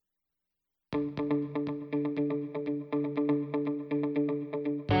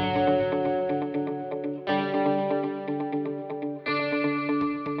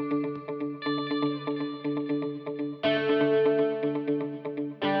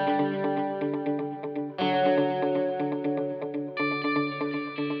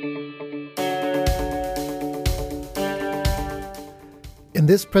In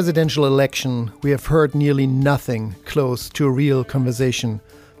this presidential election, we have heard nearly nothing close to a real conversation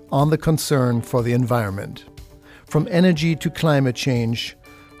on the concern for the environment. From energy to climate change,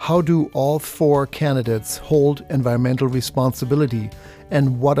 how do all four candidates hold environmental responsibility,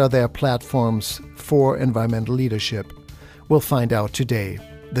 and what are their platforms for environmental leadership? We'll find out today.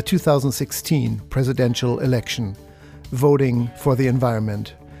 The 2016 presidential election, voting for the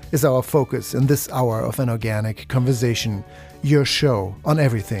environment, is our focus in this hour of An Organic Conversation, your show on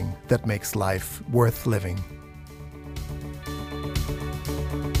everything that makes life worth living.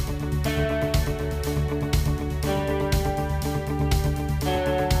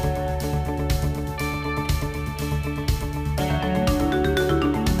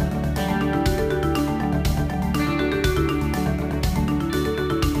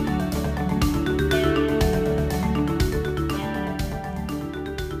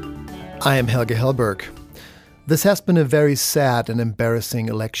 I am Helge Hellberg. This has been a very sad and embarrassing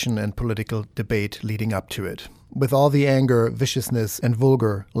election and political debate leading up to it. With all the anger, viciousness, and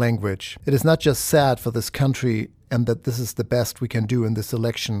vulgar language, it is not just sad for this country and that this is the best we can do in this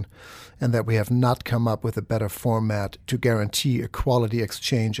election and that we have not come up with a better format to guarantee a quality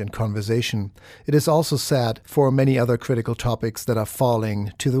exchange and conversation. It is also sad for many other critical topics that are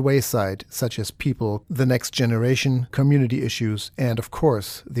falling to the wayside, such as people, the next generation, community issues, and of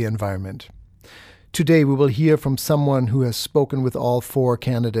course, the environment. Today we will hear from someone who has spoken with all four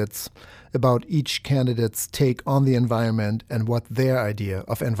candidates about each candidate's take on the environment and what their idea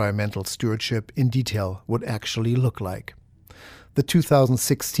of environmental stewardship in detail would actually look like. The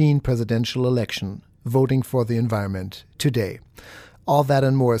 2016 presidential election, voting for the environment, today. All that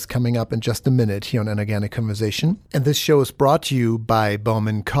and more is coming up in just a minute here on An Organic Conversation. And this show is brought to you by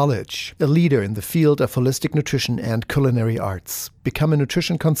Bauman College, a leader in the field of holistic nutrition and culinary arts. Become a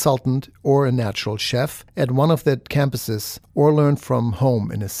nutrition consultant or a natural chef at one of their campuses or learn from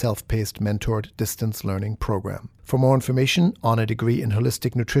home in a self-paced mentored distance learning program. For more information on a degree in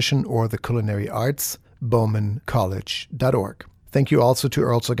holistic nutrition or the culinary arts, bowmancollege.org. Thank you also to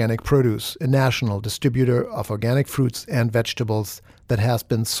Earl's Organic Produce, a national distributor of organic fruits and vegetables that has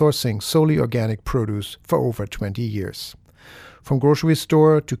been sourcing solely organic produce for over 20 years. From grocery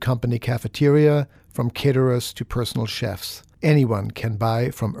store to company cafeteria, from caterers to personal chefs, anyone can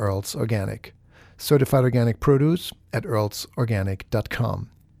buy from Earl's Organic. Certified organic produce at earlsorganic.com.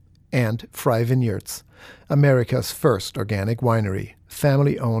 And Fry Vineyards, America's first organic winery,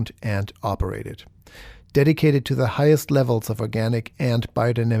 family-owned and operated. Dedicated to the highest levels of organic and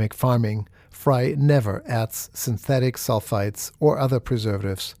biodynamic farming, Fry never adds synthetic sulfites or other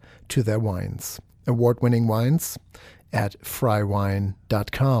preservatives to their wines. Award-winning wines at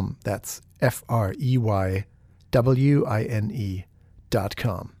frywine.com. That's FREYWINE.com.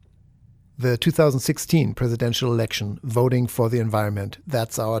 The 2016 presidential election, voting for the environment,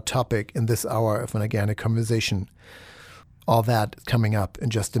 that's our topic in this hour of An Organic Conversation. All that coming up in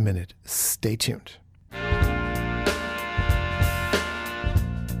just a minute. Stay tuned.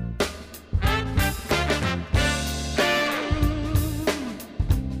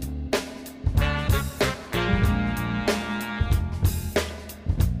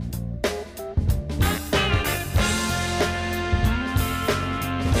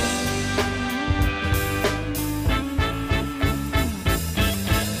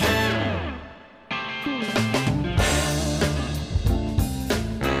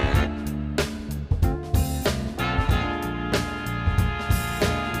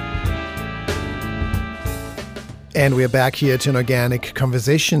 And we're back here to An Organic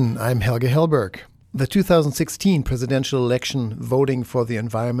Conversation. I'm Helge Hellberg. The 2016 presidential election, voting for the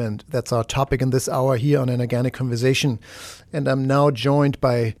environment, that's our topic in this hour here on An Organic Conversation. And I'm now joined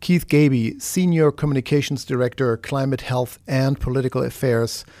by Keith Gaby, Senior Communications Director, Climate Health and Political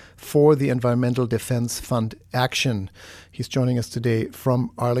Affairs for the Environmental Defense Fund Action. He's joining us today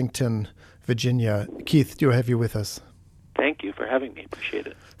from Arlington, Virginia. Keith, do I have you with us? Thank you for having me. Appreciate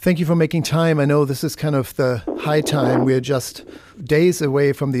it. Thank you for making time. I know this is kind of the high time. We're just days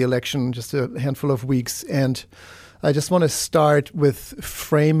away from the election, just a handful of weeks. And I just want to start with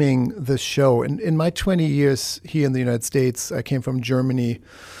framing the show. In my 20 years here in the United States, I came from Germany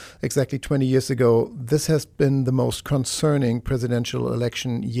exactly 20 years ago. This has been the most concerning presidential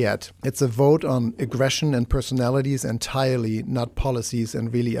election yet. It's a vote on aggression and personalities entirely, not policies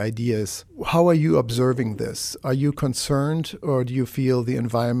and really ideas. How are you observing this? Are you concerned, or do you feel the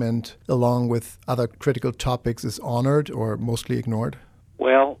environment, along with other critical topics, is honored or mostly ignored?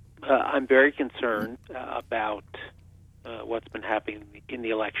 Well, I'm very concerned about what's been happening in the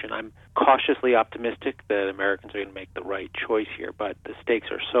election. I'm cautiously optimistic that Americans are going to make the right choice here, but the stakes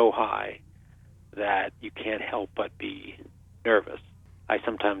are so high that you can't help but be nervous. I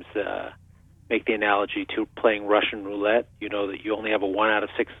sometimes make the analogy to playing Russian roulette. You know that you only have a 1 out of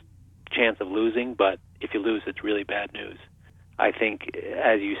 6 chance of losing, but if you lose, it's really bad news. I think,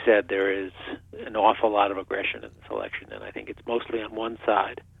 as you said, there is an awful lot of aggression in this election, and I think it's mostly on one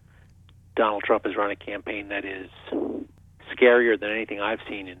side. Donald Trump has run a campaign that is scarier than anything I've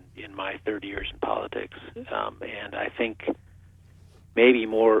seen in my 30 years in politics, and I think maybe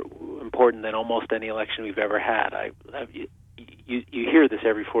more important than almost any election we've ever had. You hear this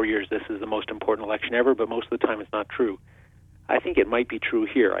every 4 years, this is the most important election ever, but most of the time it's not true. I think it might be true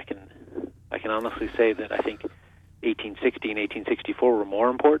here. I can honestly say that I think 1860 and 1864 were more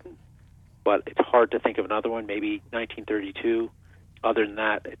important, but it's hard to think of another one, maybe 1932. Other than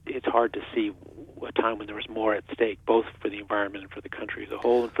that, it's hard to see a time when there was more at stake, both for the environment and for the country as a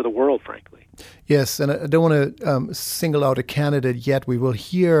whole and for the world, frankly. Yes, and I don't want to single out a candidate yet. We will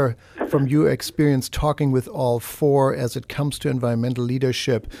hear from your experience talking with all four as it comes to environmental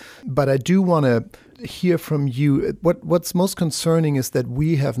leadership. But I do want to hear from you. What's most concerning is that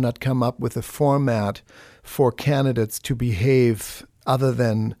we have not come up with a format for candidates to behave other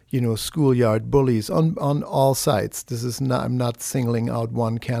than, schoolyard bullies on all sides. This is not, I'm not singling out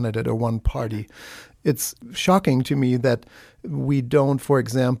one candidate or one party. It's shocking to me that we don't, for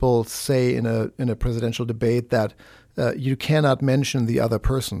example, say in a presidential debate that you cannot mention the other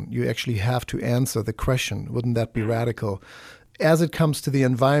person. You actually have to answer the question. Wouldn't that be radical? As it comes to the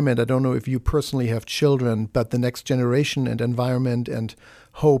environment, I don't know if you personally have children, but the next generation and environment and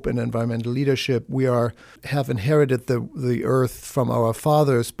hope and environmental leadership, we have inherited the earth from our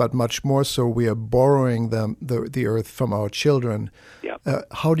fathers, but much more so we are borrowing the earth from our children. Yep.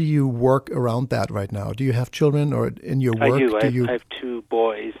 How do you work around that right now? Do you have children, or in your work? I do. I have 2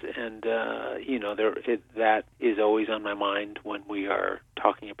 boys, and that is always on my mind when we are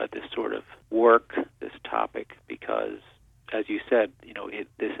talking about this sort of work, this topic, because as you said,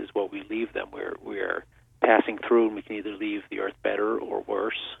 this is what we leave them. We're passing through, and we can either leave the earth better or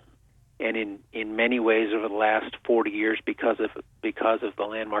worse. And in many ways, over the last 40 years, because of the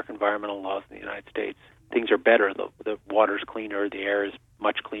landmark environmental laws in the United States, things are better. The water's cleaner, the air is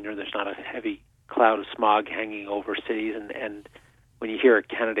much cleaner. There's not a heavy cloud of smog hanging over cities. And when you hear a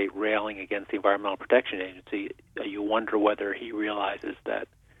candidate railing against the Environmental Protection Agency, you wonder whether he realizes that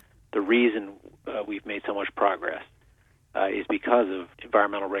the reason we've made so much progress is because of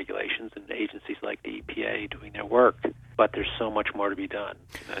environmental regulations and agencies like the EPA doing their work. But there's so much more to be done.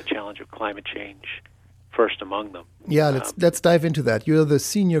 The challenge of climate change first among them. Yeah, let's dive into that. You're the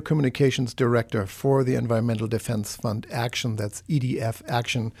Senior Communications Director for the Environmental Defense Fund Action. That's EDF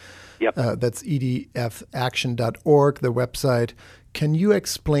Action. Yep. That's edfaction.org, the website. Can you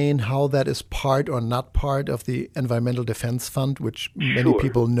explain how that is part or not part of the Environmental Defense Fund, which many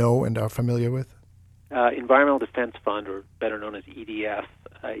people know and are familiar with? Environmental Defense Fund, or better known as EDF,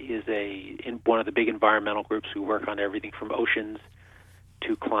 is one of the big environmental groups who work on everything from oceans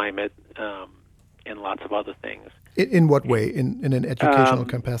to climate and lots of other things. In what way? In an educational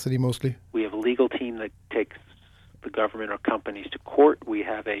capacity mostly? We have a legal team that takes the government or companies to court. We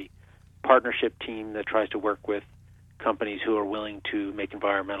have a partnership team that tries to work with companies who are willing to make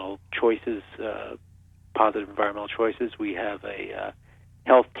environmental choices, positive environmental choices. We have a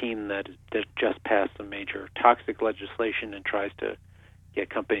health team that just passed some major toxic legislation and tries to get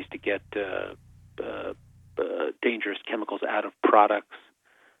companies to get dangerous chemicals out of products.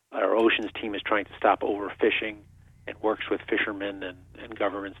 Our oceans team is trying to stop overfishing and works with fishermen and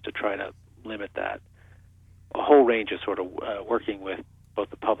governments to try to limit that. A whole range of sort of working with both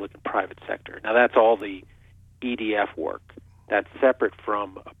the public and private sector. Now, that's all the EDF work. That's separate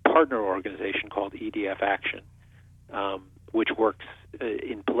from a partner organization called EDF Action, which works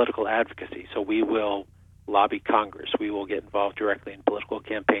in political advocacy. So we will lobby Congress. We will get involved directly in political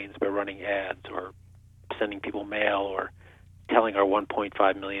campaigns by running ads or sending people mail or telling our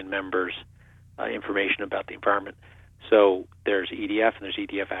 1.5 million members information about the environment. So there's EDF and there's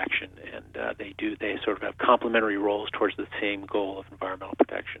EDF Action, and they sort of have complementary roles towards the same goal of environmental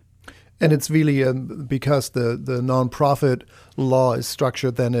protection. And it's really because the nonprofit law is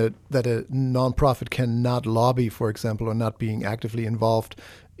structured then that a nonprofit cannot lobby, for example, or not being actively involved.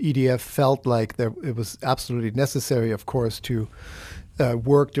 EDF felt like it was absolutely necessary, of course, to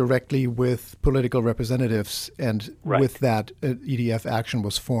work directly with political representatives, and right. With that, EDF Action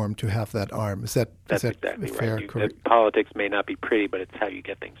was formed to have that arm. That's exactly fair? Right. Correct? Politics may not be pretty, but it's how you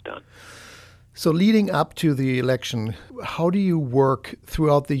get things done. So leading up to the election, how do you work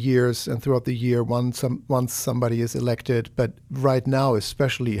throughout the years and throughout the year once somebody is elected, but right now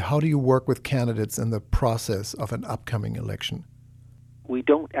especially, how do you work with candidates in the process of an upcoming election? We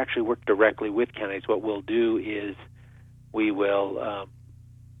don't actually work directly with candidates. What we'll do is we will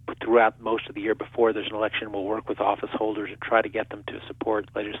throughout most of the year before there's an election, we'll work with office holders and try to get them to support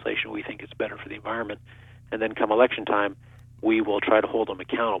legislation we think is better for the environment. And then come election time, we will try to hold them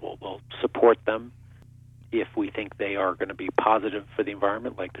accountable. We'll support them if we think they are going to be positive for the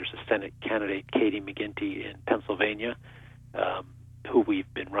environment, like there's a Senate candidate, Katie McGinty in Pennsylvania, who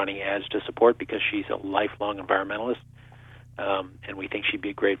we've been running ads to support because she's a lifelong environmentalist, and we think she'd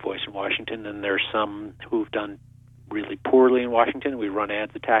be a great voice in Washington. And there's some who've done really poorly in Washington. We run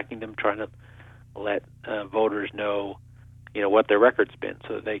ads attacking them, trying to let voters know, what their record's been,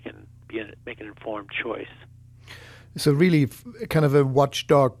 so that they can make an informed choice. So really kind of a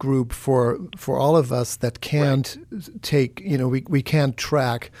watchdog group for all of us that can't take, we can't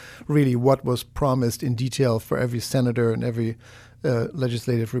track really what was promised in detail for every senator and every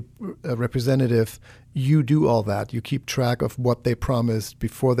legislative representative. You do all that. You keep track of what they promised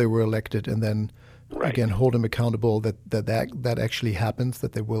before they were elected, and then again hold them accountable that actually happens,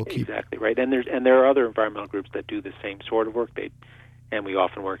 that they will keep. Exactly right. And there are other environmental groups that do the same sort of work. And we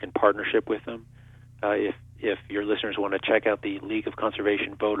often work in partnership with them. If your listeners want to check out the League of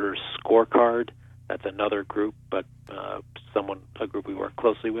Conservation Voters scorecard, that's another group, but a group we work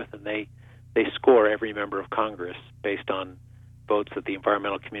closely with, and they score every member of Congress based on votes that the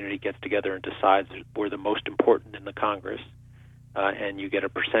environmental community gets together and decides were the most important in the Congress, and you get a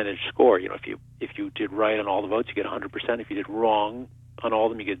percentage score. If you did right on all the votes, you get 100%. If you did wrong on all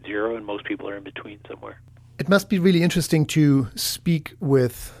of them, you get 0, and most people are in between somewhere. It must be really interesting to speak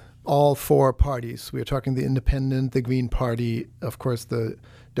with all four parties. We are talking the Independent, the Green Party, of course, the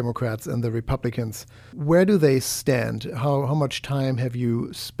Democrats and the Republicans. Where do they stand? How much time have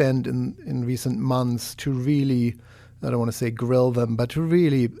you spent in recent months to really, I don't want to say grill them, but to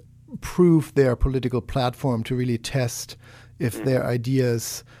really prove their political platform, to really test if their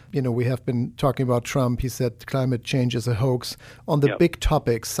ideas, we have been talking about Trump. He said climate change is a hoax. On the big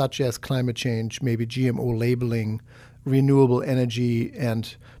topics such as climate change, maybe GMO labeling, renewable energy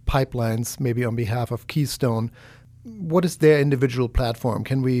and pipelines, maybe on behalf of Keystone. What is their individual platform?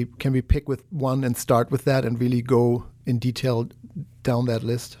 Can we pick with one and start with that and really go in detail down that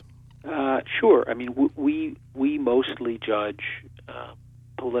list? Sure. I mean, we mostly judge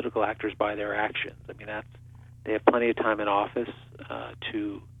political actors by their actions. I mean, they have plenty of time in office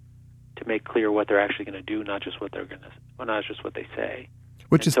to make clear what they're actually going to do, not just what they say.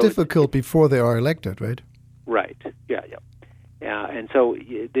 Which is difficult before they are elected, right? Right. Yeah. And so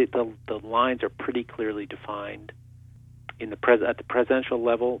the lines are pretty clearly defined. At the presidential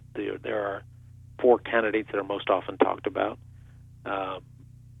level, there are 4 candidates that are most often talked about.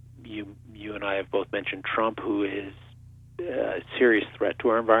 You and I have both mentioned Trump, who is a serious threat to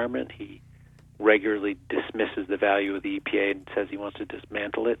our environment. He regularly dismisses the value of the EPA and says he wants to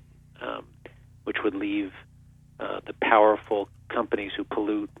dismantle it, which would leave the powerful companies who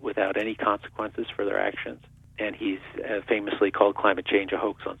pollute without any consequences for their actions. And he's famously called climate change a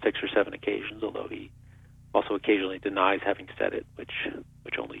hoax on 6 or 7 occasions, although he also occasionally denies having said it, which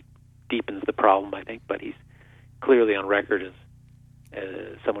only deepens the problem, I think. But he's clearly on record as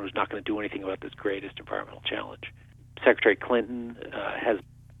someone who's not going to do anything about this greatest environmental challenge. Secretary Clinton has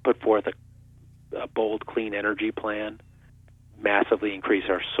put forth a bold clean energy plan, massively increase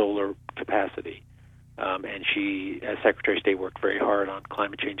our solar capacity. And she, as Secretary of State, worked very hard on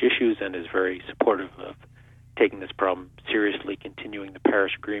climate change issues and is very supportive of taking this problem seriously, continuing the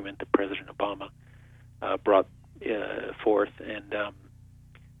Paris Agreement that President Obama brought forth. And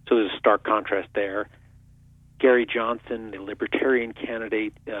so there's a stark contrast there. Gary Johnson, the Libertarian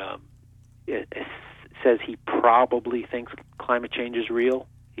candidate, says he probably thinks climate change is real.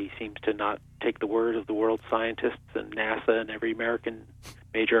 He seems to not take the word of the world's scientists and NASA and every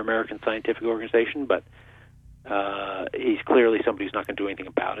major American scientific organization, but he's clearly somebody who's not going to do anything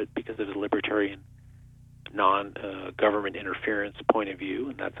about it because of his libertarian non-government interference point of view,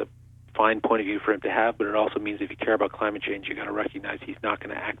 and that's a fine point of view for him to have, but it also means if you care about climate change, you got to recognize he's not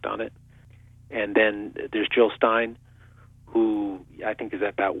going to act on it. And then there's Jill Stein, who I think is at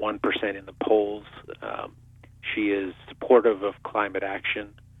about 1% in the polls. She is supportive of climate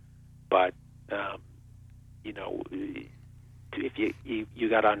action, but if you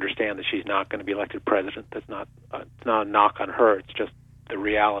got to understand that she's not going to be elected president. That's not it's not a knock on her. It's just the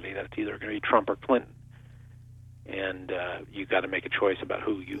reality that it's either going to be Trump or Clinton, and you got to make a choice about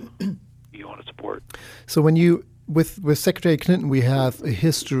who you want to support. So when with Secretary Clinton, we have a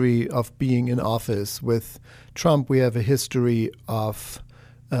history of being in office. With Trump, we have a history of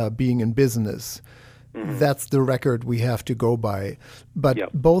being in business. Mm-hmm. That's the record we have to go by.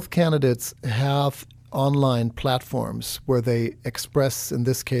 But both candidates have online platforms where they express, in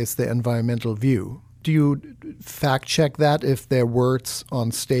this case, their environmental view. Do you fact check that if their words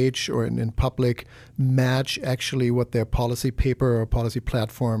on stage or in public match actually what their policy paper or policy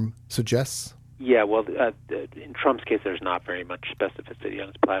platform suggests? Yeah, well, in Trump's case, there's not very much specificity on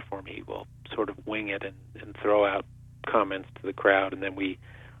his platform. He will sort of wing it and throw out comments to the crowd, and then we've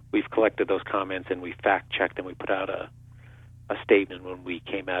collected those comments and we fact-checked and we put out a statement when we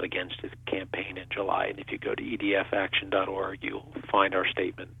came out against his campaign in July. And if you go to edfaction.org, you'll find our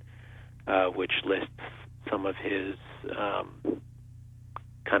statement, which lists some of his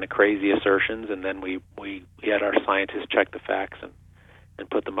kind of crazy assertions, and then we had our scientists check the facts and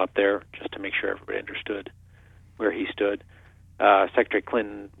put them up there just to make sure everybody understood where he stood. Secretary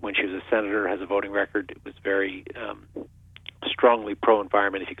Clinton, when she was a senator, has a voting record. It was very strongly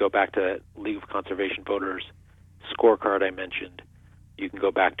pro-environment. If you go back to that League of Conservation Voters scorecard I mentioned, you can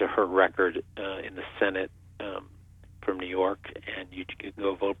go back to her record in the Senate from New York, and you can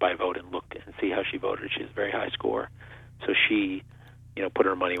go vote by vote and look and see how she voted. She has a very high score. So she, put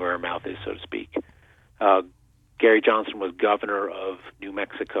her money where her mouth is, so to speak. Gary Johnson was governor of New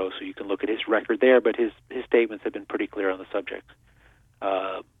Mexico, so you can look at his record there, but his statements have been pretty clear on the subject.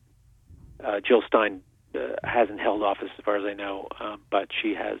 Jill Stein hasn't held office as far as I know, but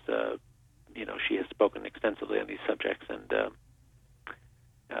she has, she has spoken extensively on these subjects, and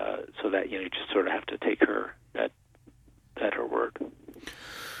so that, you just sort of have to take her at her word.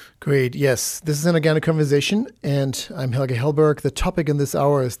 Great. Yes, this is an organic conversation, and I'm Helge Hellberg. The topic in this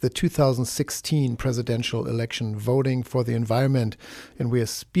hour is the 2016 presidential election, voting for the environment. And we are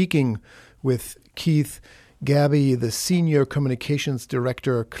speaking with Keith Gaby, the Senior Communications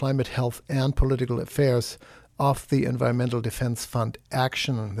Director, Climate Health and Political Affairs of the Environmental Defense Fund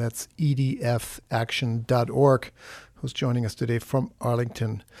Action. That's edfaction.org, who's joining us today from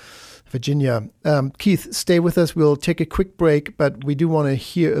Arlington, Virginia. Keith, stay with us. We'll take a quick break, but we do want to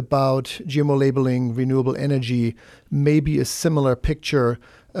hear about GMO labeling, renewable energy, maybe a similar picture,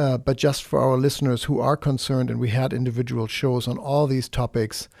 but just for our listeners who are concerned, and we had individual shows on all these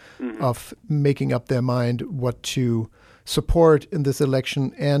topics of making up their mind what to support in this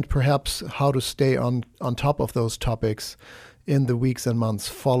election and perhaps how to stay on top of those topics in the weeks and months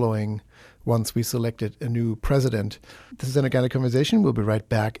following once we selected a new president. This is an organic conversation. We'll be right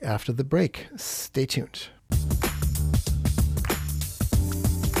back after the break. Stay tuned.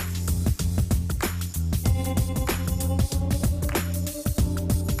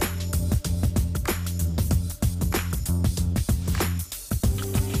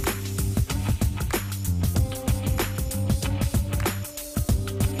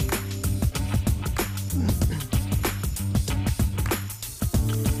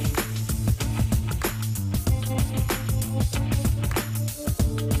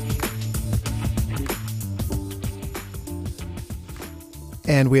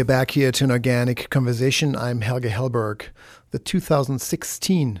 And we're back here to an organic conversation. I'm Helge Hellberg. The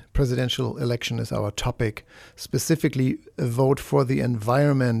 2016 presidential election is our topic, specifically a vote for the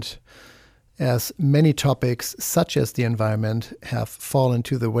environment, as many topics, such as the environment, have fallen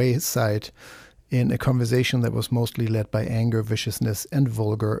to the wayside in a conversation that was mostly led by anger, viciousness, and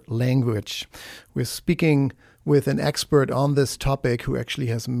vulgar language. We're speaking with an expert on this topic who actually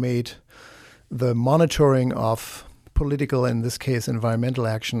has made the monitoring of political, in this case, environmental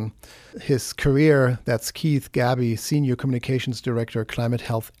action his career. That's Keith Gaby, Senior Communications Director, Climate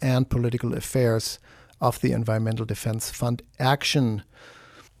Health and Political Affairs of the Environmental Defense Fund Action.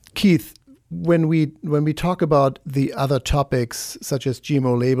 Keith, when we talk about the other topics such as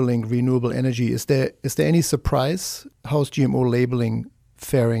GMO labeling, renewable energy, is there any surprise? How's GMO labeling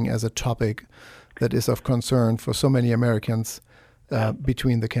faring as a topic that is of concern for so many Americans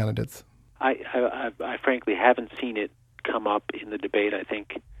between the candidates? I frankly haven't seen it come up in the debate. I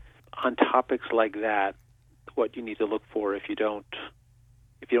think on topics like that, what you need to look for if you don't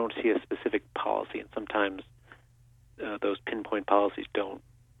see a specific policy, and sometimes those pinpoint policies don't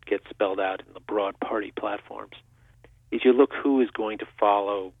get spelled out in the broad party platforms, is you look who is going to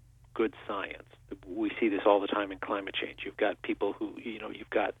follow good science. We see this all the time in climate change. You've got people who,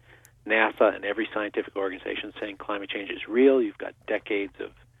 you've got NASA and every scientific organization saying climate change is real. You've got decades of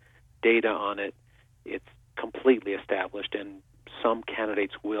data on it. It's completely established, and some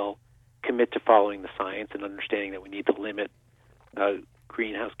candidates will commit to following the science and understanding that we need to limit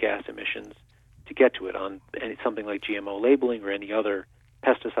greenhouse gas emissions to get to it. On something like GMO labeling or any other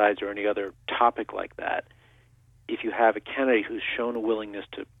pesticides or any other topic like that, if you have a candidate who's shown a willingness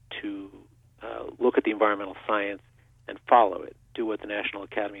to look at the environmental science and follow it, do what the National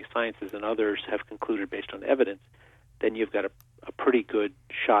Academy of Sciences and others have concluded based on evidence, then you've got a pretty good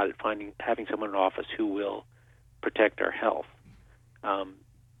shot at having someone in office who will protect our health.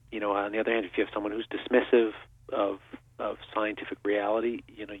 on the other hand, if you have someone who's dismissive of scientific reality,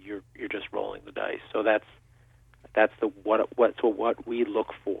 you're just rolling the dice. So that's what we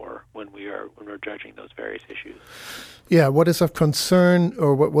look for when we're judging those various issues. Yeah, what is of concern,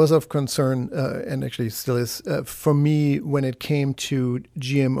 or what was of concern, and actually still is, for me when it came to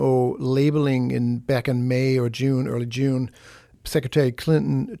GMO labeling back in May or June, early June, Secretary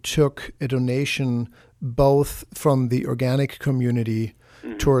Clinton took a donation both from the organic community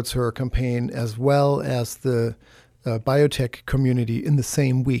towards her campaign as well as the biotech community in the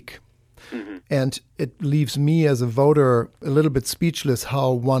same week. And it leaves me as a voter a little bit speechless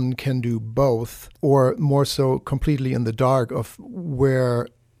how one can do both, or more so completely in the dark of where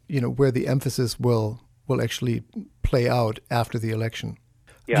the emphasis will actually play out after the election.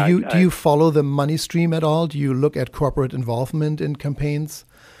 Yeah, do you follow the money stream at all? Do you look at corporate involvement in campaigns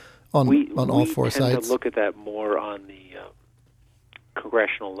on all four sides? We tend to look at that more on the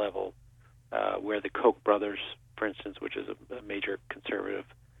congressional level, where the Koch brothers, for instance, which is a major conservative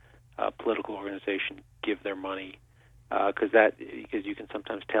political organization, give their money, because you can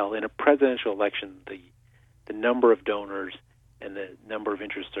sometimes tell in a presidential election the number of donors and the number of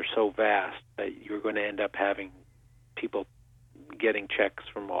interests are so vast that you're going to end up having people getting checks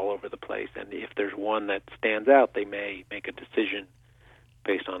from all over the place. And if there's one that stands out, they may make a decision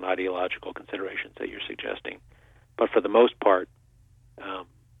based on ideological considerations that you're suggesting. But for the most part,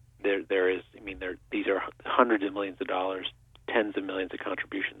 these are hundreds of millions of dollars, tens of millions of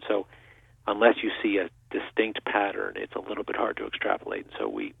contributions. So unless you see a distinct pattern, it's a little bit hard to extrapolate. And so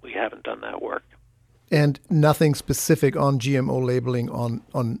we haven't done that work. And nothing specific on GMO labeling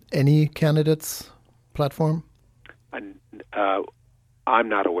on any candidate's platform? I'm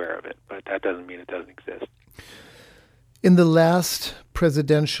not aware of it, but that doesn't mean it doesn't exist. In the last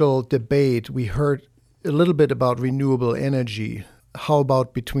presidential debate, we heard a little bit about renewable energy. How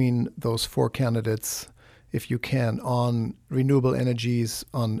about between those four candidates, if you can, on renewable energies,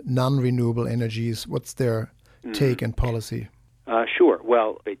 on non-renewable energies? What's their take and policy? Sure.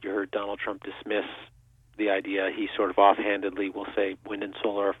 Well, you heard Donald Trump dismiss the idea. He sort of offhandedly will say wind and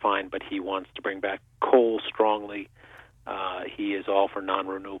solar are fine, but he wants to bring back coal strongly. He is all for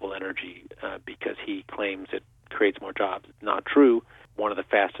non-renewable energy because he claims it creates more jobs. It's not true. One of the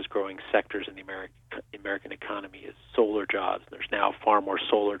fastest growing sectors in the American economy is solar jobs. There's now far more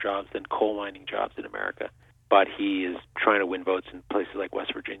solar jobs than coal mining jobs in America. But he is trying to win votes in places like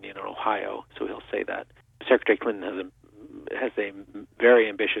West Virginia and Ohio, so he'll say that. Secretary Clinton has a very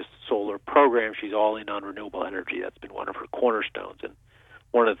ambitious solar program. She's all in on renewable energy. That's been one of her cornerstones. And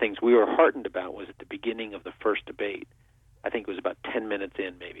one of the things we were heartened about was at the beginning of the first debate, I think it was about 10 minutes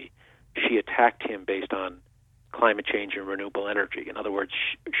in maybe, she attacked him based on climate change and renewable energy. In other words,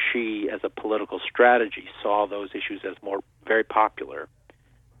 she, as a political strategy, saw those issues as very popular,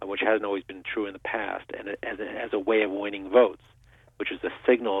 which hasn't always been true in the past, and as a way of winning votes, which is a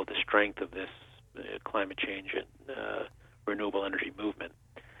signal of the strength of this climate change and renewable energy movement.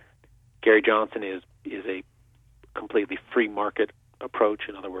 Gary Johnson is a completely free market approach.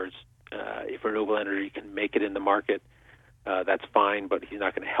 In other words, if renewable energy can make it in the market, that's fine, but he's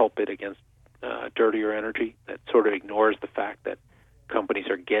not going to help it against dirtier energy. That sort of ignores the fact that companies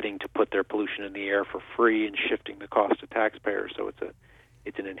are getting to put their pollution in the air for free and shifting the cost to taxpayers. So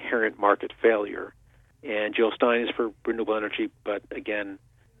it's an inherent market failure. And Jill Stein is for renewable energy, but again,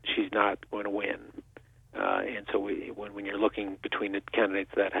 she's not going to win. And so when you're looking between the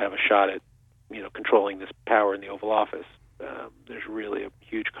candidates that have a shot at controlling this power in the Oval Office, there's really a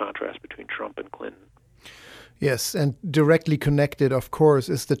huge contrast between Trump and Clinton. Yes, and directly connected, of course,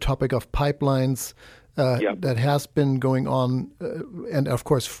 is the topic of pipelines that has been going on, and of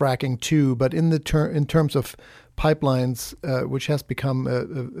course fracking too. But in terms of pipelines, which has become a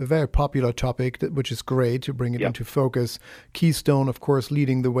very popular topic, which is great to bring it into focus. Keystone, of course,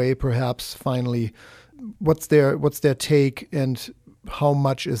 leading the way, perhaps finally. What's their take, and how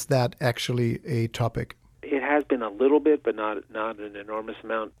much is that actually a topic? It has been a little bit, but not an enormous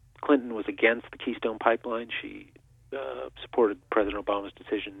amount. Clinton was against the Keystone Pipeline. She supported President Obama's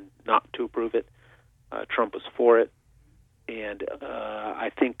decision not to approve it. Trump was for it, and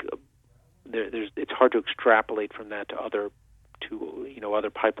I think it's hard to extrapolate from that to other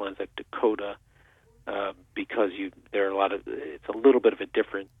pipelines like Dakota because there are it's a little bit of a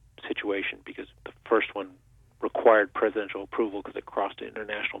different situation because the first one required presidential approval because it crossed an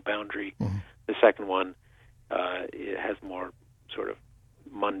international boundary. Mm-hmm. The second one it has more sort of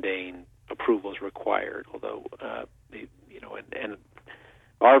mundane approvals required, although and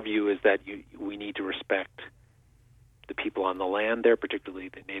our view is that we need to respect the people on the land there, particularly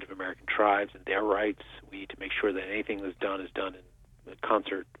the Native American tribes and their rights. We need to make sure that anything that's done is done in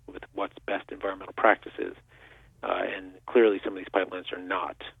concert with what's best environmental practices. And clearly some of these pipelines are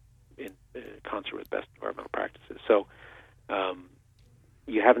not in concert with best environmental practices. So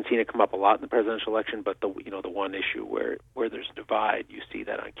you haven't seen it come up a lot in the presidential election, but the one issue where there's a divide, you see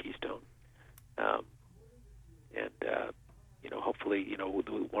that on Keystone. Hopefully,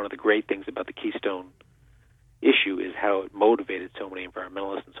 one of the great things about the Keystone issue is how it motivated so many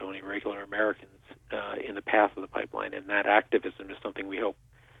environmentalists and so many regular Americans in the path of the pipeline, and that activism is something we hope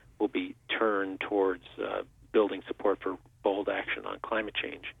will be turned towards building support for bold action on climate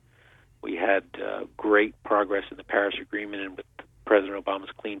change. We had great progress in the Paris Agreement and with President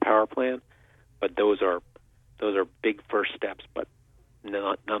Obama's Clean Power Plan, but those are big first steps, but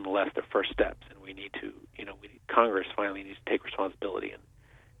nonetheless they're first steps, and we need to, Congress finally needs to take responsibility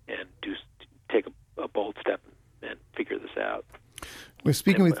and take a bold step and figure this out. We're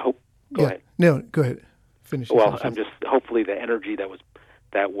speaking with. Go ahead. No, go ahead. Finish. Well, I'm just hopefully the energy that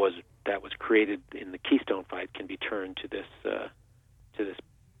was created in the Keystone fight can be turned to this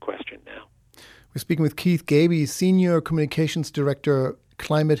question now. We're speaking with Keith Gaby, Senior Communications Director,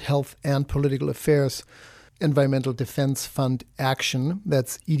 Climate, Health, and Political Affairs, Environmental Defense Fund Action.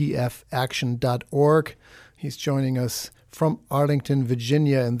 That's edfaction.org. He's joining us from Arlington,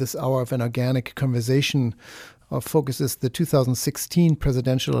 Virginia, in this hour of an organic conversation. Our focus is the 2016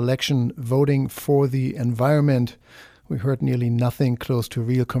 presidential election, voting for the environment. We heard nearly nothing close to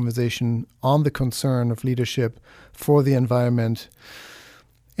real conversation on the concern of leadership for the environment.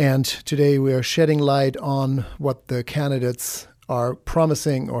 And today we are shedding light on what the candidates are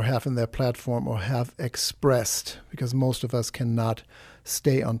promising or have in their platform or have expressed, because most of us cannot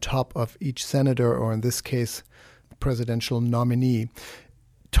stay on top of each senator or, in this case, presidential nominee.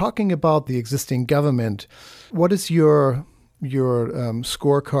 Talking about the existing government, what is your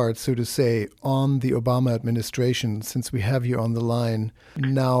scorecard, so to say, on the Obama administration, since we have you on the line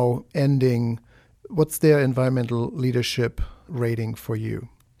now ending? What's their environmental leadership rating for you?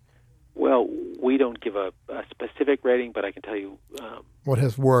 Well, we don't give a specific rating, but I can tell you what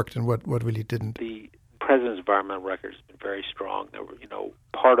has worked and what really didn't. The president's environmental record has been very strong.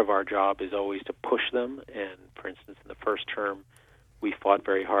 Part of our job is always to push them, and for instance, in the first term, we fought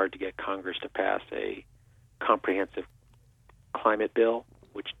very hard to get Congress to pass a comprehensive climate bill,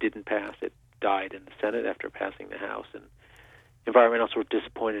 which didn't pass. It died in the Senate after passing the House, and environmentalists were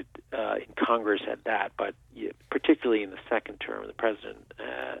disappointed in Congress at that, but particularly in the second term, the president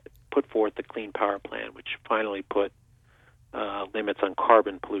put forth the Clean Power Plan, which finally put limits on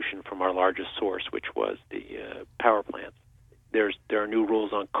carbon pollution from our largest source, which was the power plants. There are new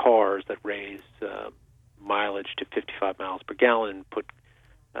rules on cars that raise mileage to 55 miles per gallon and put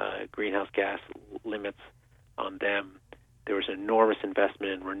greenhouse gas limits on them. There was an enormous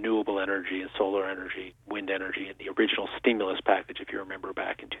investment in renewable energy and solar energy, wind energy, in the original stimulus package, if you remember,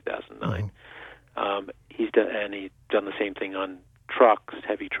 back in 2009. Mm-hmm. He's done the same thing on trucks,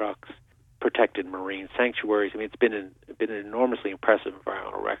 heavy trucks, protected marine sanctuaries. I mean, it's been an enormously impressive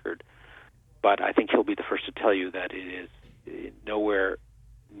environmental record, but I think he'll be the first to tell you that it is nowhere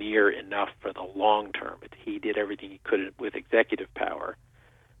near enough for the long term. He did everything he could with executive power,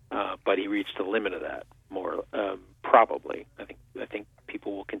 but he reached the limit of that. Probably, I think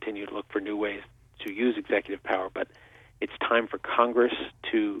people will continue to look for new ways to use executive power, but it's time for Congress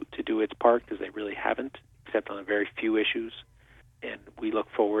to do its part, because they really haven't, except on a very few issues. And we look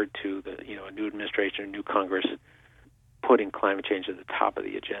forward to a new administration, a new Congress, putting climate change at the top of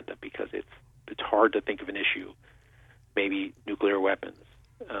the agenda, because it's hard to think of an issue, maybe nuclear weapons,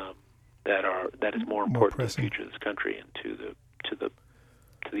 that is more important to the future of this country and to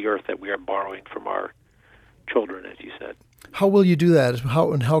the earth that we are borrowing from our children, as you said. How will you do that?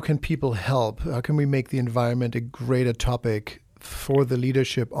 How can people help? How can we make the environment a greater topic for the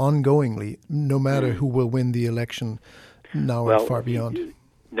leadership ongoingly, no matter who will win the election now and far beyond?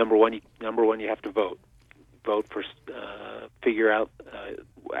 Number one, you have to vote. Vote for, figure out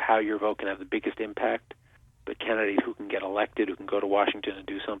how your vote can have the biggest impact. The candidate who can get elected, who can go to Washington and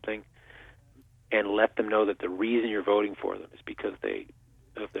do something, and let them know that the reason you're voting for them is because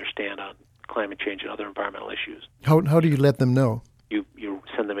of their stand on climate change and other environmental issues. How do you let them know? You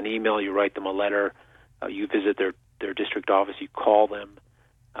send them an email, you write them a letter, you visit their district office, you call them.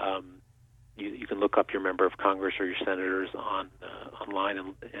 You can look up your member of Congress or your senators online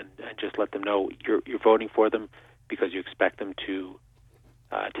and just let them know you're voting for them because you expect them to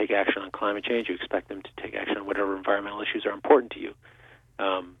take action on climate change. You expect them to take action on whatever environmental issues are important to you.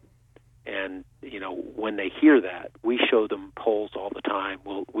 And when they hear that, we show them polls all the time.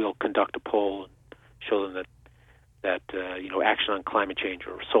 We'll conduct a poll and show them that action on climate change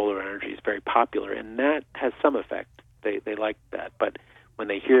or solar energy is very popular, and that has some effect. They like that. But when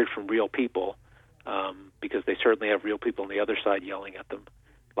they hear it from real people, because they certainly have real people on the other side yelling at them,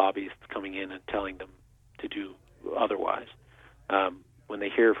 lobbyists coming in and telling them to do otherwise. When they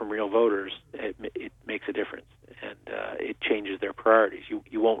hear from real voters, it makes a difference, and it changes their priorities.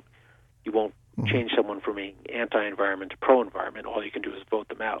 You won't change someone from being anti-environment to pro-environment. All you can do is vote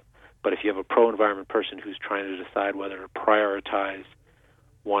them out. But if you have a pro-environment person who's trying to decide whether to prioritize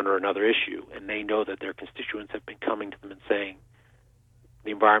one or another issue, and they know that their constituents have been coming to them and saying, the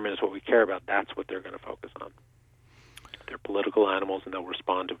environment is what we care about, that's what they're going to focus on. They're political animals, and they'll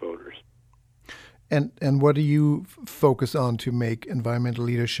respond to voters. And what do you focus on to make environmental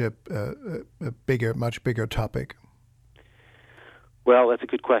leadership a bigger, much bigger topic? Well, that's a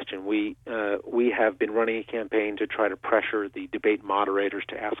good question. We have been running a campaign to try to pressure the debate moderators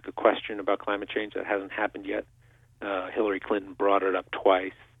to ask a question about climate change. That hasn't happened yet. Hillary Clinton brought it up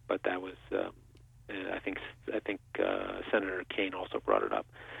twice, but that was I think Senator Kaine also brought it up.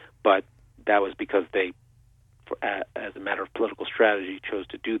 But that was because they, as a matter of political strategy, chose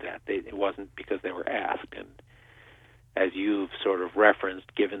to do that. It wasn't because they were asked. And as you've sort of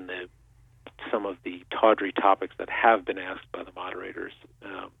referenced, given some of the tawdry topics that have been asked by the moderators,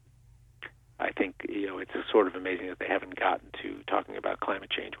 I think it's sort of amazing that they haven't gotten to talking about climate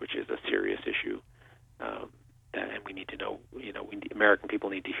change, which is a serious issue, and we need to know. American people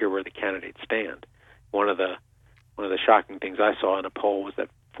need to hear where the candidates stand. One of the shocking things I saw in a poll was that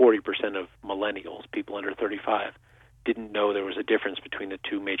 40% of millennials, people under 35, didn't know there was a difference between the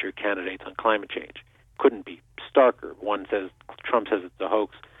two major candidates on climate change. Couldn't be starker. One says Trump says it's a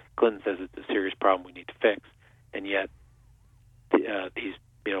hoax. Clinton says it's a serious problem we need to fix, and yet these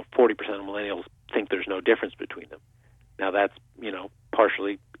 40% of millennials think there's no difference between them. Now that's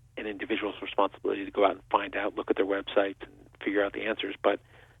partially an individual's responsibility to go out and find out, look at their websites, and figure out the answers. But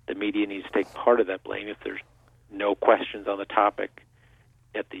the media needs to take part of that blame. If there's no questions on the topic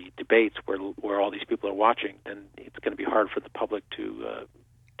at the debates where all these people are watching, then it's going to be hard for the public to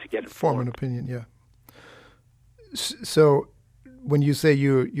get informed. Form an opinion, yeah. So when you say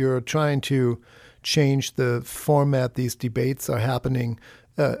you're trying to change the format these debates are happening,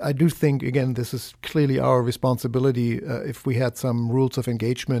 I do think, again, this is clearly our responsibility. If we had some rules of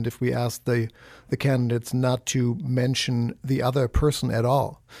engagement, if we asked the candidates not to mention the other person at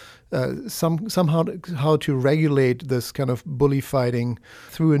all, somehow how to regulate this kind of bully fighting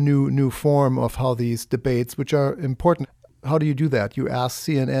through a new form of how these debates, which are important. How do you do that? You ask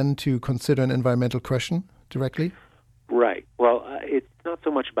CNN to consider an environmental question directly? Right. Well, it's not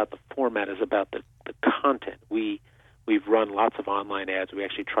so much about the format as about the content. We've run lots of online ads. We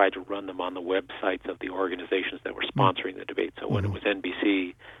actually tried to run them on the websites of the organizations that were sponsoring the debate. So when it was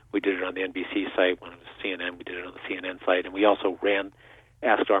NBC, we did it on the NBC site. When it was CNN, we did it on the CNN site. And we also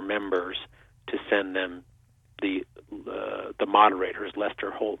asked our members to send them the moderators,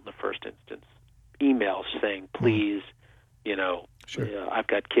 Lester Holt in the first instance, emails saying, please, Sure. I've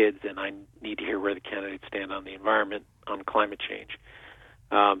got kids and I need to hear where the candidates stand on the environment, on climate change.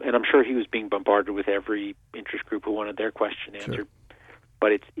 And I'm sure he was being bombarded with every interest group who wanted their question answered. Sure.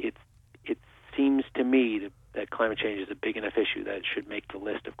 But it seems to me that climate change is a big enough issue that it should make the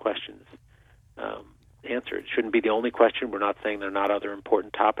list of questions answered. It shouldn't be the only question. We're not saying there are not other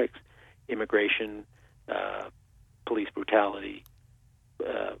important topics: immigration, police brutality,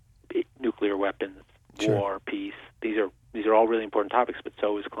 nuclear weapons, Sure. war, peace. These are all really important topics, but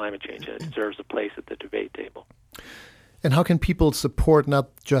so is climate change, and it deserves a place at the debate table. And how can people support not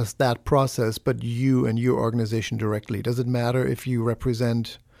just that process, but you and your organization directly? Does it matter if you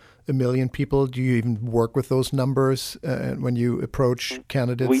represent 1 million people? Do you even work with those numbers when you approach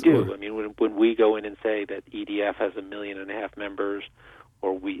candidates? We do. I mean, when we go in and say that EDF has 1.5 million members,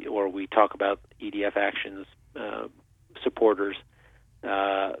 or we talk about EDF Action's supporters,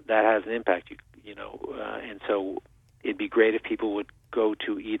 that has an impact. And so it'd be great if people would go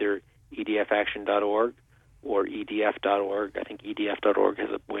to either edfaction.org or edf.org. I think edf.org has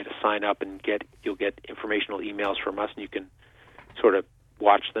a way to sign up and you'll get informational emails from us, and you can sort of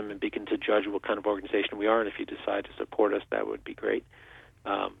watch them and begin to judge what kind of organization we are. And if you decide to support us, that would be great.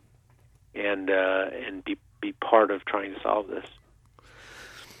 And be part of trying to solve this.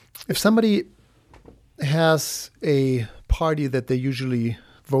 If somebody has a party that they usually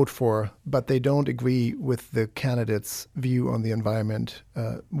vote for, but they don't agree with the candidate's view on the environment,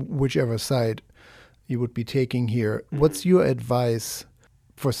 whichever side you would be taking here, what's your advice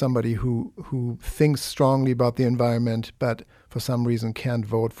for somebody who thinks strongly about the environment, but for some reason can't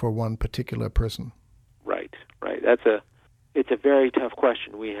vote for one particular person? Right. It's a very tough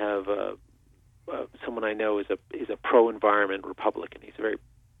question. We have someone I know is a pro-environment Republican. He's a very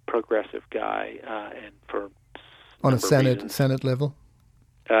progressive guy, and for On a number of reasons. Senate level?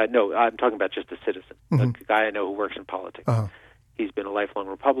 No, I'm talking about just a citizen, Mm-hmm. a guy I know who works in politics. Uh-huh. He's been a lifelong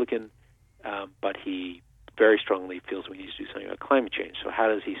Republican, but he very strongly feels we need to do something about climate change. So how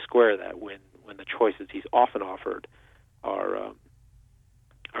does he square that when the choices he's often offered are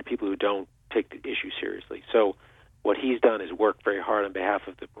people who don't take the issue seriously? So what he's done is work very hard on behalf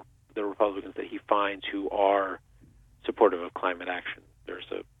of the Republicans that he finds who are supportive of climate action. There's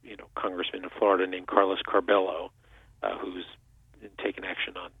a congressman in Florida named Carlos Carbello who's taken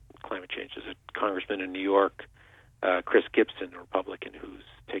action on climate change. There's a congressman in New York, Chris Gibson, a Republican, who's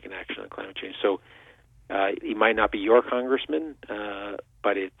taken action on climate change. So he might not be your congressman,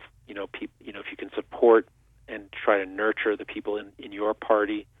 but it's if you can support and try to nurture the people in your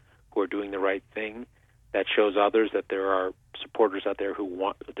party who are doing the right thing, that shows others that there are supporters out there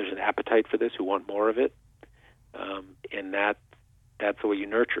there's an appetite for this, who want more of it, and that's the way you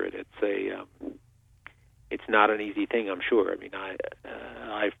nurture it. It's not an easy thing, I'm sure. I mean,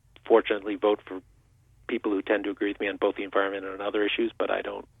 I fortunately vote for people who tend to agree with me on both the environment and on other issues, but I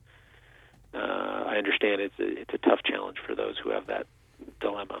don't. I understand it's a tough challenge for those who have that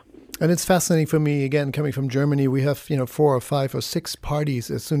dilemma. And it's fascinating for me, again, coming from Germany, we have 4 or 5 or 6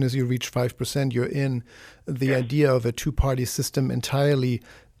 parties. As soon as you reach 5%, you're in. The idea of a 2-party system entirely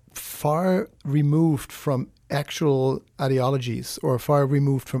far removed from actual ideologies or far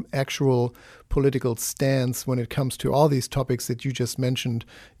removed from actual political stance when it comes to all these topics that you just mentioned,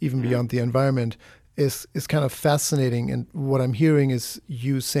 even beyond the environment, is kind of fascinating. And what I'm hearing is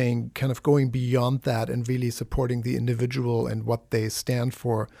you saying kind of going beyond that and really supporting the individual and what they stand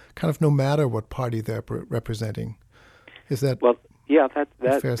for, kind of no matter what party they're representing. Is that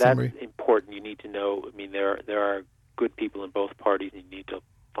a fair summary? That's important. You need to know. I mean, there are good people in both parties, and you need to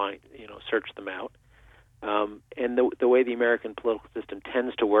search them out. And the way the American political system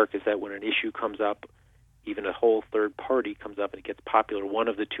tends to work is that when an issue comes up, even a whole third party comes up and it gets popular, one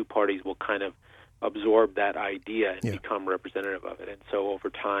of the two parties will kind of absorb that idea and become representative of it. And so over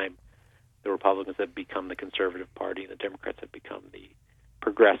time, the Republicans have become the conservative party, and the Democrats have become the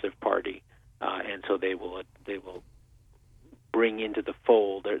progressive party. And so they will bring into the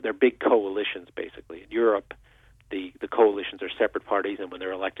fold. They're big coalitions, basically. In Europe, the coalitions are separate parties, and when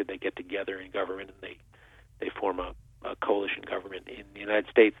they're elected, they get together in government and they form a coalition government. In the United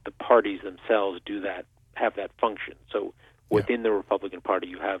States, the parties themselves have that function. So within the Republican Party,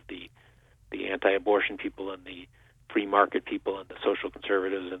 you have the anti-abortion people and the free market people and the social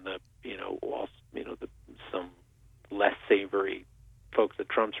conservatives and some less savory folks that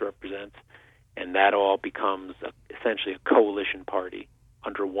Trump represents, and that all becomes essentially a coalition party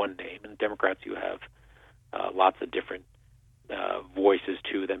under one name. And Democrats, you have lots of different voices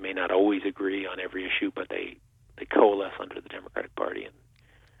too that may not always agree on every issue, but they coalesce under the Democratic Party,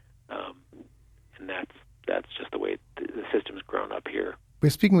 and that's just the way the system's grown up here. We're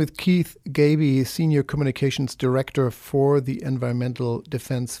speaking with Keith Gaby, Senior Communications Director for the Environmental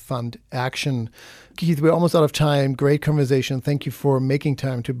Defense Fund Action. Keith, we're almost out of time. Great conversation. Thank you for making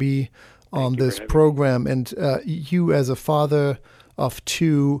time to be on this program. And you, as a father of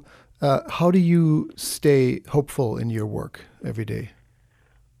 2, how do you stay hopeful in your work every day?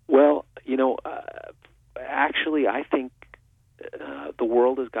 Well, actually, I think the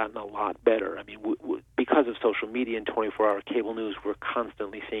world has gotten a lot better. I mean, because of social media and 24-hour cable news, we're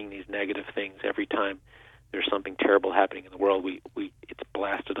constantly seeing these negative things. Every time there's something terrible happening in the world, it's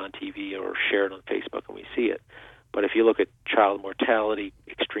blasted on TV or shared on Facebook, and we see it. But if you look at child mortality,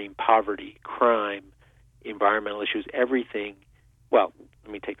 extreme poverty, crime, environmental issues, everything, well,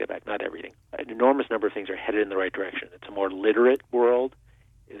 let me take that back, not everything. An enormous number of things are headed in the right direction. It's a more literate world.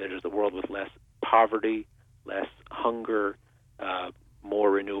 There's a world with less poverty, less hunger,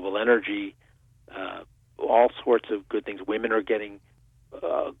 more renewable energy, all sorts of good things. Women are getting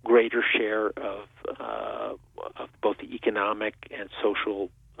a greater share of both the economic and social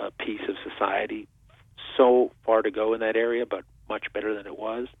piece of society. So far to go in that area, but much better than it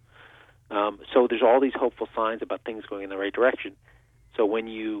was. So there's all these hopeful signs about things going in the right direction. So when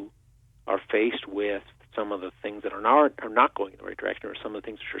you are faced with some of the things that are not going in the right direction, or some of the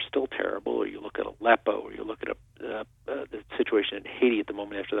things which are still terrible, or you look at Aleppo, or you look at the situation in Haiti at the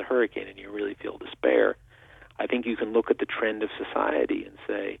moment after the hurricane, and you really feel despair, I think you can look at the trend of society and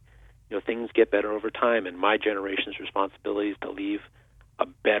say, things get better over time, and my generation's responsibility is to leave a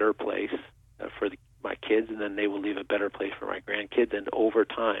better place for my kids, and then they will leave a better place for my grandkids, and over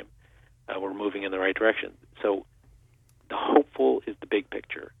time, we're moving in the right direction. So the hopeful is the big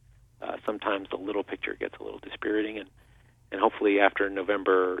picture. Sometimes the little picture gets a little dispiriting, and hopefully after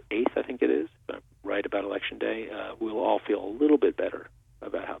November 8th, I think it is, right about Election Day, we'll all feel a little bit better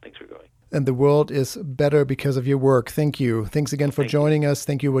about how things are going. and the world is better because of your work. Thank you. Thanks again for joining us.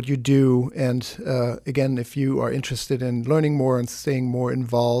 Thank you what you do. And again, if you are interested in learning more and staying more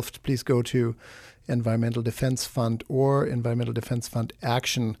involved, please go to Environmental Defense Fund or Environmental Defense Fund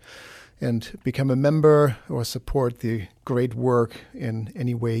Action and become a member or support the great work in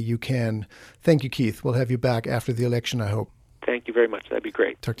any way you can. Thank you, Keith. We'll have you back after the election, I hope. Thank you very much. That'd be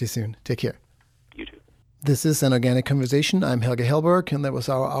great. Talk to you soon. Take care. You too. This is An Organic Conversation. I'm Helge Hellberg, and that was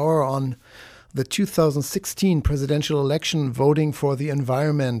our hour on the 2016 presidential election, voting for the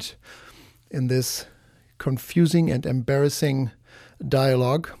environment in this confusing and embarrassing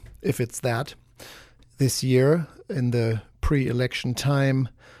dialogue, if it's that. This year, in the pre-election time,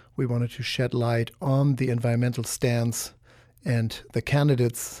 we wanted to shed light on the environmental stance and the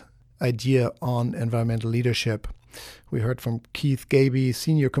candidates' idea on environmental leadership. We heard from Keith Gaby,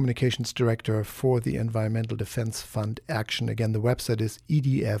 Senior Communications Director for the Environmental Defense Fund Action. Again, the website is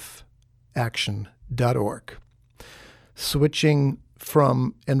edfaction.org. Switching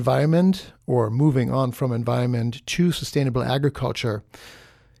from environment, or moving on from environment to sustainable agriculture,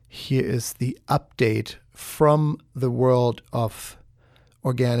 here is the update from the world of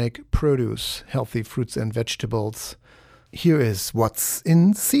organic produce, healthy fruits and vegetables. Here is what's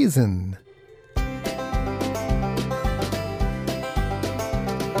in season.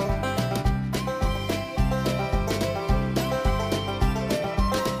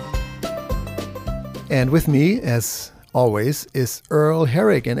 And with me, as always, is Earl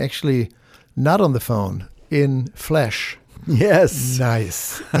Herrick, and actually not on the phone, in flesh. Yes.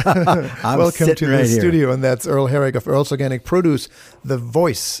 Nice. I'm Welcome to the right studio, here. And that's Earl Herrick of Earl's Organic Produce, the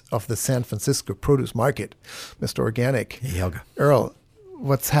voice of the San Francisco produce market. Mr. Organic. Hey, Helga. Earl,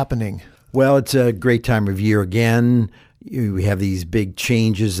 what's happening? Well, it's a great time of year again. We have these big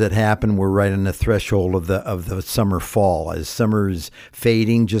changes that happen. We're right on the threshold of the summer fall. As summer is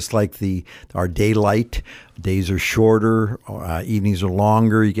fading, just like our daylight, days are shorter, evenings are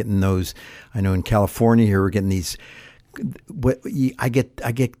longer. You're getting those. I know in California here we're getting these. I get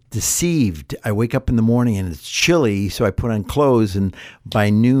deceived. I wake up in the morning and it's chilly, so I put on clothes, and by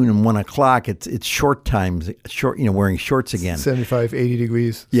noon and 1 o'clock, it's short times. Wearing shorts again. 75, 80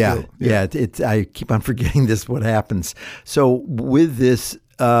 degrees. Yeah, still. yeah. I keep on forgetting what happens. So with this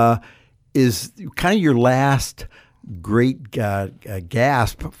is kind of your last great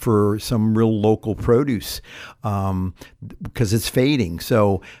gasp for some real local produce because it's fading.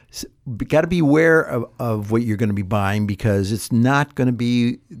 So got to be aware of what you're going to be buying, because it's not going to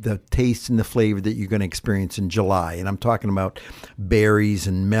be the taste and the flavor that you're going to experience in July. And I'm talking about berries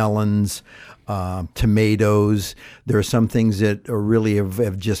and melons, tomatoes. There are some things that are really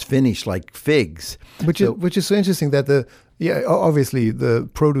have just finished, like figs. Which is so interesting that obviously the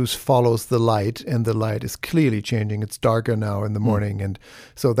produce follows the light, and the light is clearly changing. It's darker now in the morning, and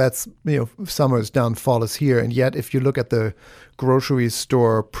so that's, summer is done, fall is here. And yet, if you look at the grocery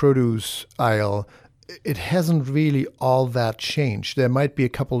store produce aisle, it hasn't really all that changed. There might be a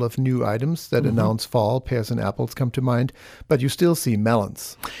couple of new items that announce fall. Pears and apples come to mind, but you still see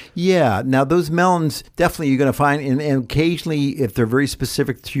melons. Yeah. Now, those melons, definitely you're going to find, and occasionally, if they're very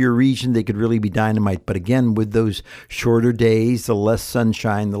specific to your region, they could really be dynamite. But again, with those shorter days, the less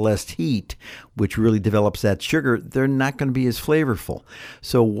sunshine, the less heat, which really develops that sugar, they're not going to be as flavorful.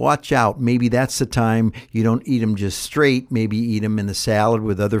 So watch out. Maybe that's the time you don't eat them just straight. Maybe eat them in a salad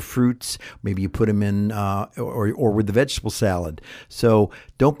with other fruits. Maybe you put them in or with the vegetable salad. So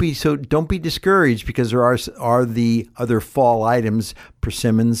don't be discouraged, because there are the other fall items,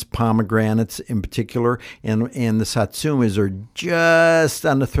 persimmons, pomegranates in particular, and the satsumas are just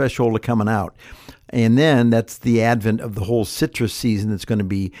on the threshold of coming out. And then that's the advent of the whole citrus season that's going to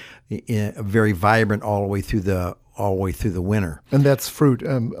be very vibrant all the way through the winter. And that's fruit.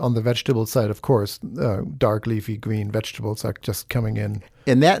 On the vegetable side, of course, dark leafy green vegetables are just coming in.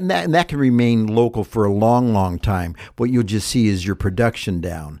 And that can remain local for a long, long time. What you'll just see is your production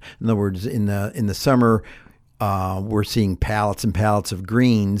down. In other words, in the summer, we're seeing pallets and pallets of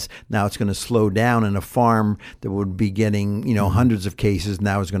greens. Now it's going to slow down, and a farm that would be getting, hundreds of cases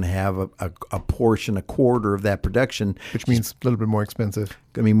now is going to have a quarter of that production. Which means a little bit more expensive.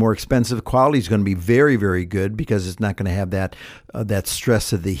 Going to be more expensive. The quality is going to be very, very good, because it's not going to have that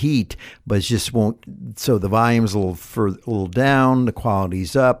stress of the heat, but it just won't. So the volume's a little down, the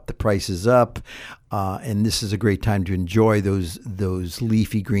quality's up, the price is up. And this is a great time to enjoy those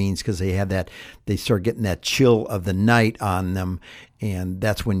leafy greens, because they start getting that chill of the night on them, and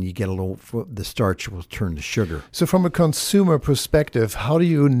that's when you get the starch will turn to sugar. So from a consumer perspective, how do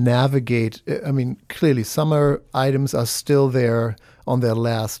you navigate? I mean, clearly summer items are still there on their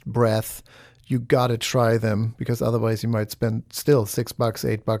last breath. you got to try them, because otherwise you might spend still $6,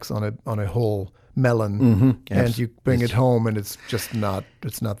 $8 on a whole melon, and you bring it home and it's just not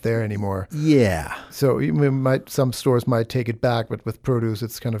there anymore. Yeah. So some stores might take it back, but with produce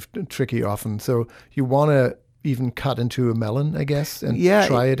it's kind of tricky often. So you want to even cut into a melon, I guess, and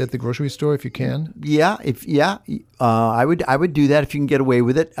try it at the grocery store if you can. Yeah, I would do that if you can get away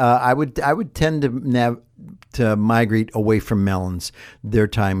with it. I would tend to migrate away from melons. Their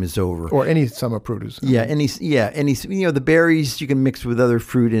time is over. Or any summer produce. Any the berries you can mix with other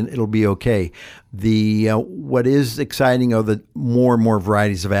fruit and it'll be okay. The what is exciting are the more and more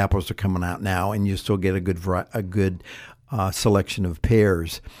varieties of apples are coming out now, and you still get a good selection of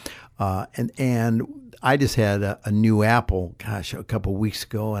pears, and I just had a new apple, a couple of weeks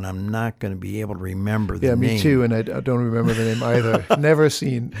ago, and I'm not going to be able to remember the name. Yeah, me too, and I don't remember the name either. Never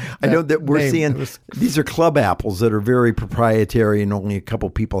seen. I know that we're seeing these are club apples that are very proprietary, and only a couple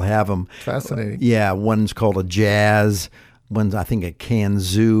people have them. Fascinating. Yeah, one's called a Jazz. One's, I think, a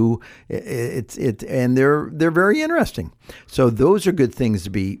Kanzu. And they're very interesting. So those are good things to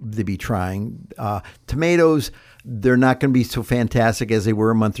be trying. Tomatoes, they're not going to be so fantastic as they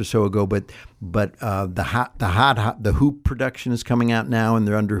were a month or so ago, but the hoop production is coming out now, and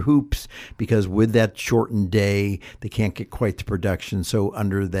they're under hoops because with that shortened day, they can't get quite the production. So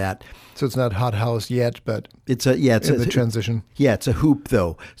under that, so it's not hothouse yet, but it's the transition. Yeah, it's a hoop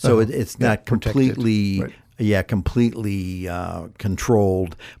though, so it's not completely. Right. Yeah, completely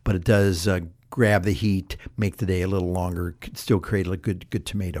controlled, but it does grab the heat, make the day a little longer, still create a good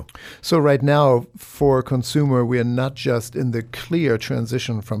tomato. So right now, for consumer, we are not just in the clear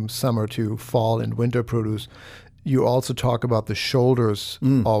transition from summer to fall and winter produce. You also talk about the shoulders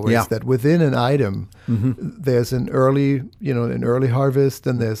always, that within an item, there's an early harvest,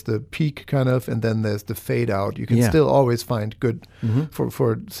 and there's the peak kind of, and then there's the fade out. You can still always find good,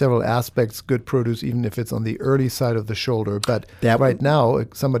 for several aspects, good produce, even if it's on the early side of the shoulder. But right now,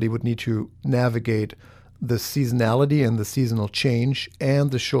 somebody would need to navigate the seasonality and the seasonal change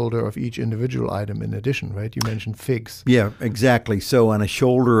and the shoulder of each individual item in addition, right? You mentioned figs. Yeah, exactly. So on a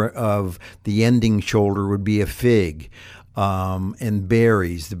shoulder of the ending shoulder would be a fig. And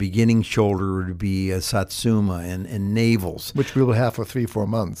berries, the beginning shoulder would be a satsuma and navels. Which we will have for 3-4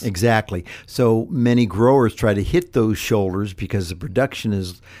 months. Exactly. So many growers try to hit those shoulders because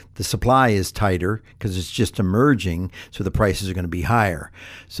the supply is tighter because it's just emerging, so the prices are going to be higher.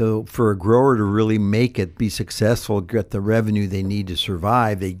 So for a grower to really be successful, get the revenue they need to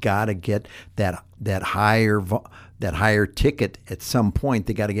survive, they got to get that higher ticket at some point.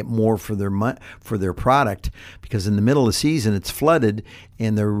 They got to get more for their product, because in the middle of the season it's flooded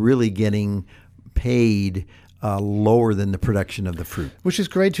and they're really getting paid lower than the production of the fruit. Which is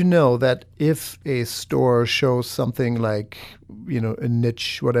great to know that if a store shows something like, a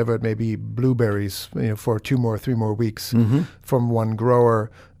niche, whatever it may be, blueberries, for 3 more weeks from one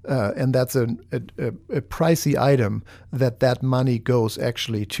grower, and that's a pricey item, that money goes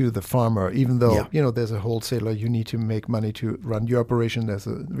actually to the farmer, even though, there's a wholesaler, you need to make money to run your operation. There's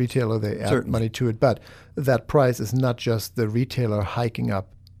a retailer, they add money to it. But that price is not just the retailer hiking up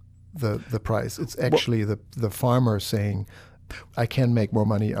the price. It's actually the farmer saying, I can make more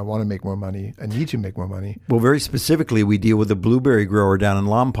money. I want to make more money. I need to make more money. Well, very specifically, we deal with a blueberry grower down in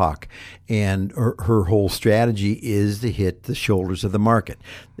Lompoc, and her whole strategy is to hit the shoulders of the market.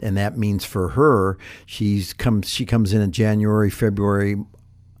 And that means for her, she comes in January, February,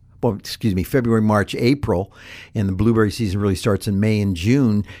 March, April, and the blueberry season really starts in May and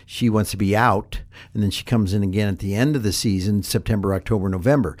June. She wants to be out, and then she comes in again at the end of the season, September, October,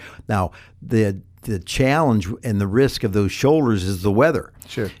 November. Now, the challenge and the risk of those shoulders is the weather.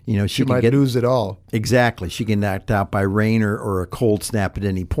 Sure. She might lose it all. Exactly. She can get knocked out by rain or a cold snap at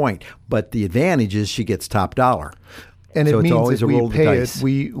any point. But the advantage is she gets top dollar. And so it means always if we pay dice.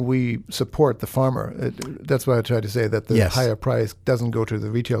 we support the farmer. That's why I try to say that the higher price doesn't go to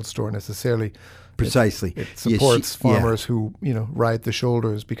the retail store necessarily. Precisely. It supports farmers who, ride the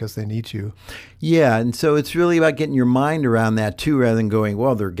shoulders because they need to. Yeah, and so it's really about getting your mind around that too, rather than going,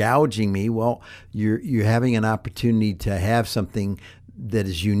 well, they're gouging me. Well, you're having an opportunity to have something that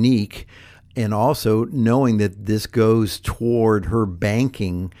is unique, and also knowing that this goes toward her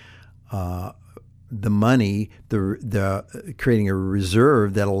banking the money, the creating a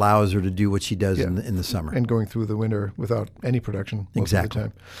reserve that allows her to do what she does in the summer. And going through the winter without any production most of the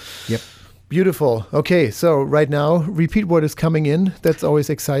time. Yep. Beautiful. Okay, so right now, repeat what is coming in. That's always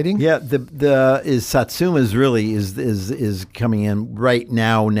exciting. Yeah, the Satsumas really is coming in right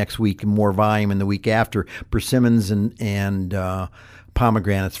now, next week, more volume, and the week after. Persimmons and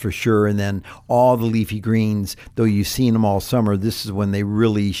pomegranates for sure. And then all the leafy greens, though you've seen them all summer, this is when they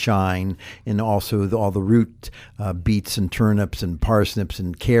really shine. And also all the root beets and turnips and parsnips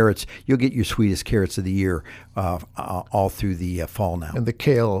and carrots. You'll get your sweetest carrots of the year all through the fall now. And the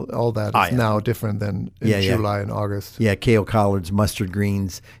kale, all that is now different than in July and August. Yeah, kale, collards, mustard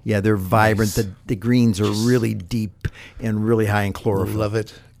greens. Yeah, they're vibrant. Nice. The greens are really deep and really high in chlorophyll. Love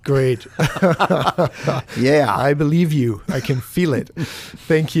it. Great. Yeah. I believe you. I can feel it.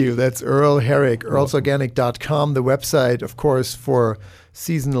 Thank you. That's Earl Herrick, earlsorganic.com, the website, of course, for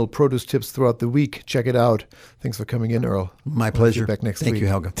seasonal produce tips throughout the week. Check it out. Thanks for coming in, Earl. My pleasure. We'll see you back next week. Thank you,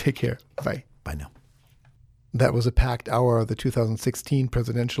 Helga. Take care. Bye. Bye now. That was a packed hour of the 2016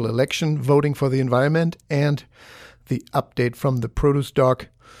 presidential election, voting for the environment, and the update from the produce doc.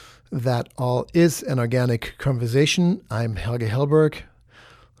 That all is an organic conversation. I'm Helge Hellberg.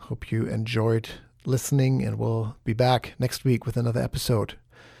 Hope you enjoyed listening, and we'll be back next week with another episode.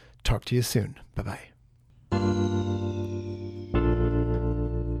 Talk to you soon. Bye-bye.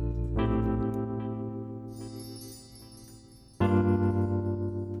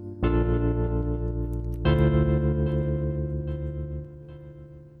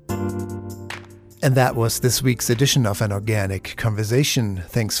 And that was this week's edition of An Organic Conversation.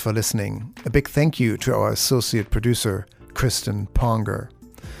 Thanks for listening. A big thank you to our associate producer, Kristen Ponger.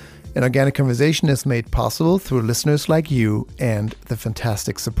 An Organic Conversation is made possible through listeners like you and the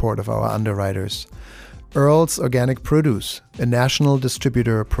fantastic support of our underwriters. Earl's Organic Produce, a national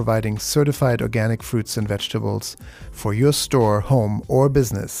distributor providing certified organic fruits and vegetables for your store, home, or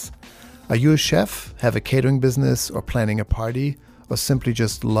business. Are you a chef, have a catering business, or planning a party, or simply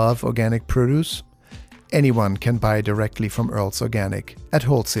just love organic produce? Anyone can buy directly from Earl's Organic at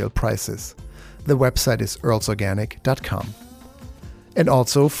wholesale prices. The website is earlsorganic.com. And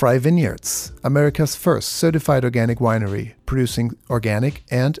also Fry Vineyards, America's first certified organic winery, producing organic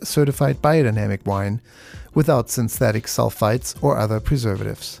and certified biodynamic wine without synthetic sulfites or other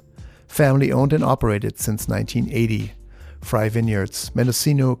preservatives. Family owned and operated since 1980. Fry Vineyards,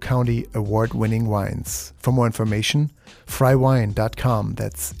 Mendocino County award-winning wines. For more information, frywine.com.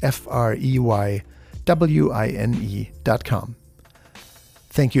 That's FREYWINE.com.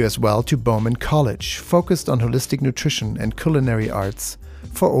 Thank you as well to Bowman College, focused on holistic nutrition and culinary arts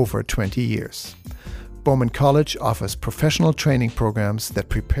for over 20 years. Bowman College offers professional training programs that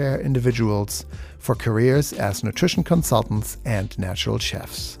prepare individuals for careers as nutrition consultants and natural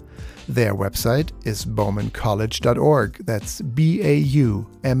chefs. Their website is bowmancollege.org. That's BAUMAN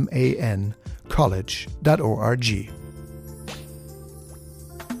college.org.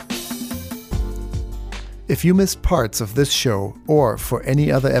 If you missed parts of this show or for any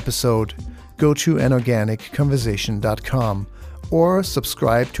other episode, go to anorganicconversation.com or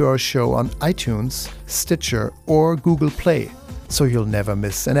subscribe to our show on iTunes, Stitcher, or Google Play so you'll never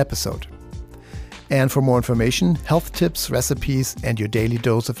miss an episode. And for more information, health tips, recipes, and your daily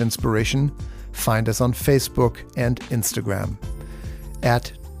dose of inspiration, find us on Facebook and Instagram at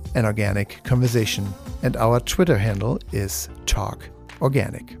An Organic Conversation, and our Twitter handle is Talk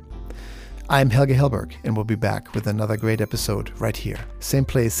Organic. I'm Helge Hellberg, and we'll be back with another great episode right here. Same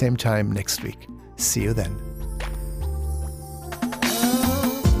place, same time next week. See you then.